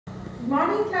Good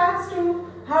morning class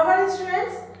 2. How are you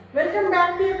students? Welcome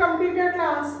back to your computer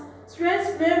class.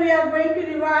 Students, today we are going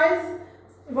to revise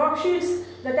worksheets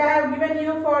that I have given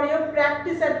you for your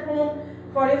practice at home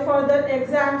for your further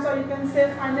exams, or you can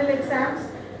say final exams.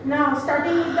 Now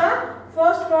starting with the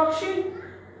first worksheet,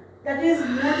 that is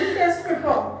model test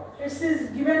paper. It is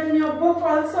given in your book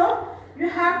also. You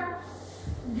have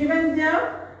given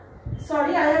there, I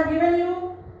have given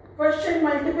you question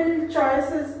multiple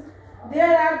choices.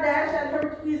 There are dash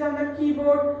alphabet keys on the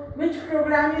keyboard. Which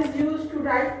program is used to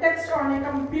write text on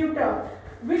a computer?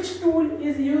 Which tool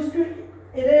is used to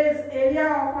erase area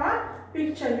of a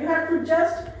picture? You have to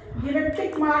just give a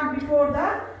tick mark before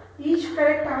each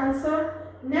correct answer.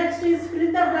 Next is fill in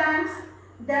the blanks.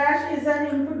 Dash is an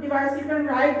input device. You can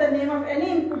write the name of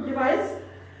any input device.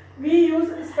 We use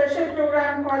a special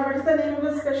program called, what is the name of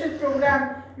the special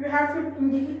program? You have to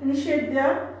initiate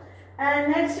there.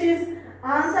 And next is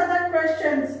answer the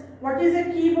questions. What is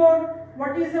a keyboard?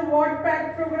 What is a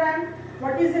WordPad program?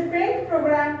 What is a paint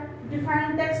program?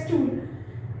 Define text tool.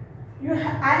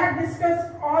 I have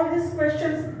discussed all these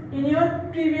questions in your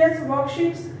previous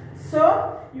worksheets,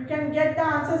 so you can get the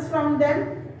answers from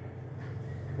them.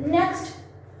 Next,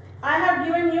 I have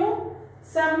given you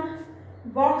some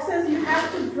boxes. You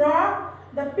have to draw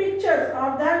the pictures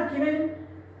of the given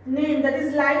name, that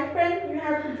is light pen. You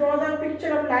have to draw the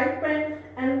picture of light pen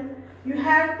and you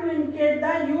have to indicate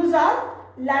the use of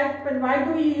light pen. Why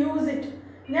do we use it?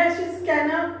 Next is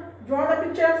scanner. Draw the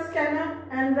picture of scanner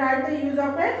and write the use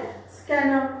of a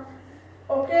scanner.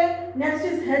 Okay. Next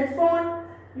is headphone.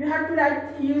 You have to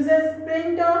write uses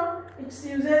printer, its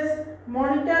uses,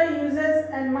 monitor uses,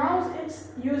 and mouse its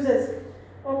uses.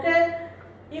 Okay.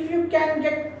 If you can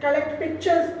collect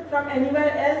pictures from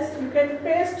anywhere else, you can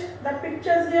paste the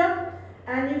pictures here.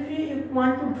 And if you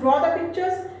want to draw the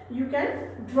pictures, you can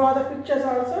draw the pictures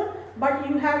also. But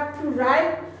you have to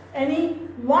write any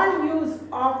one use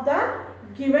of the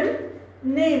given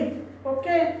name.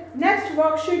 Okay. Next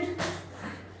worksheet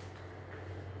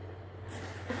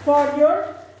for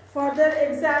your further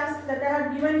exams that I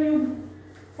have given you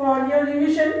for your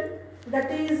revision,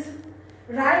 that is,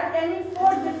 write any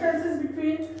 4 differences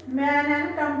between man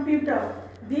and computer.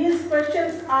 These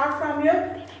questions are from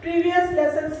your previous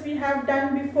lessons we have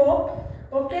done before.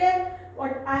 Okay.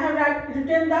 What I have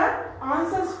written the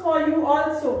answers for you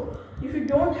also. If you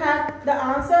don't have the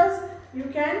answers, you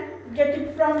can get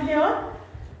it from here.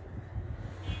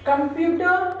 A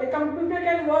computer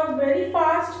can work very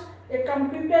fast. A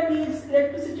computer needs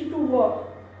electricity to work.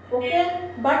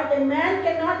 Okay. But a man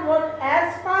cannot work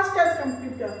as fast as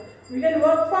computer. We can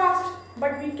work fast,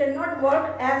 but we cannot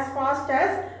work as fast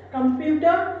as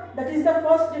computer. That is the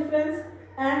first difference.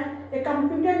 And a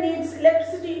computer needs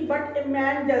electricity, but a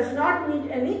man does not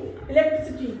need any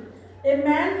electricity. A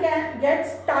man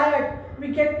gets tired. We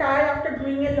get tired after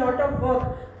doing a lot of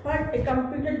work, but a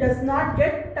computer does not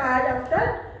get tired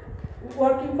after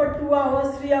working for 2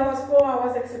 hours, 3 hours, 4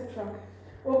 hours, etc.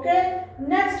 Okay.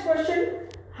 Next question.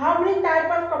 How many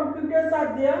types of computers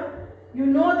are there? You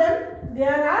know them.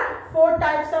 There are 4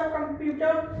 types of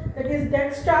computer, that is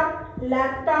desktop,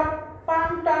 laptop,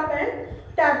 palm top and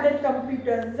tablet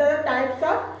computers. These are the types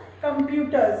of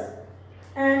computers.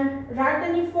 And write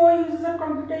any 4 uses of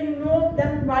computer. You know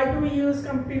them. Why do we use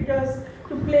computers?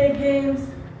 To play games,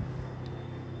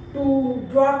 to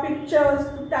draw pictures,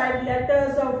 to type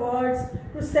letters or words,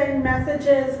 to send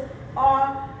messages,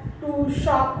 or to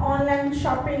shop, online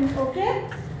shopping. Okay.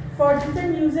 For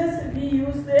different uses we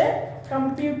use the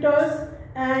computers.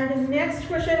 And next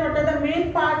question, what are the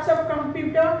main parts of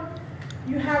computer?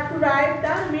 You have to write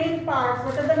the main parts.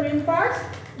 What are the main parts?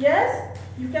 Yes,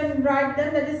 you can write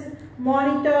them. That is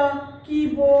monitor,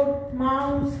 keyboard,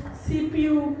 mouse,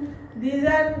 CPU. These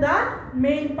are the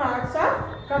main parts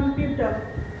of computer.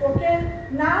 Okay.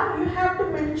 Now you have to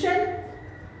mention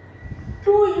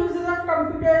 2 uses of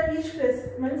computer each place.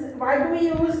 Means why do we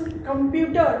use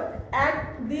computer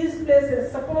at these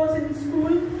places? Suppose in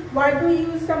school, why do we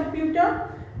use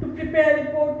computer? To prepare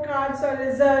report cards or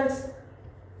results,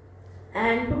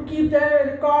 and to keep the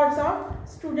records of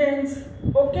students.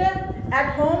 Okay.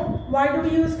 At home, why do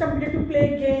we use computer? To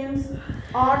play games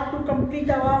or to complete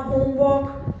our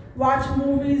homework, watch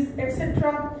movies,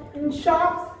 etc. In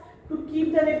shops, to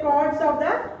keep the records of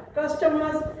the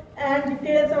customers and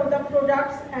details of the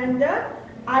products and the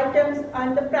items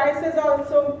and the prices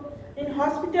also. In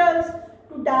hospitals,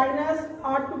 to diagnose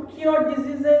or to cure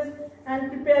diseases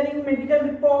and preparing medical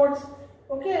reports.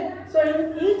 Okay. So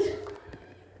in each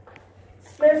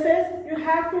spaces you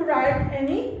have to write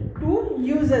any 2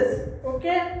 uses.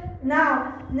 Okay.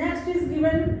 Now next is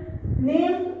given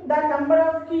name the number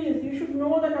of keys. You should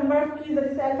know the number of keys, that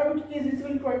is alphabet keys is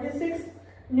equal to 26,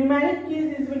 numeric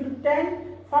keys is equal to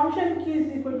 10, function keys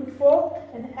is equal to 4,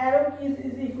 and arrow keys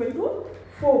is equal to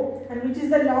 4. And which is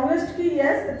the longest key?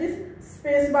 Yes, that is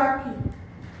spacebar key.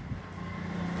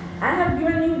 I have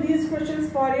given you these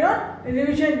questions for your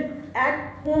revision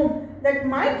at home that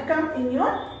might come in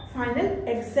your final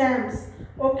exams.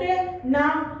 Okay,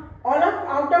 now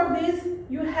out of these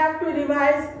you have to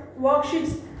revise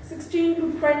worksheets 16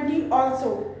 to 20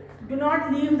 also. Do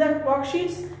not leave the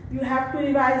worksheets, you have to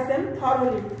revise them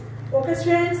thoroughly. Okay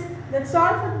students, that's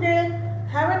all for today.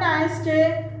 Have a nice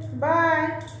day.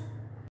 Bye.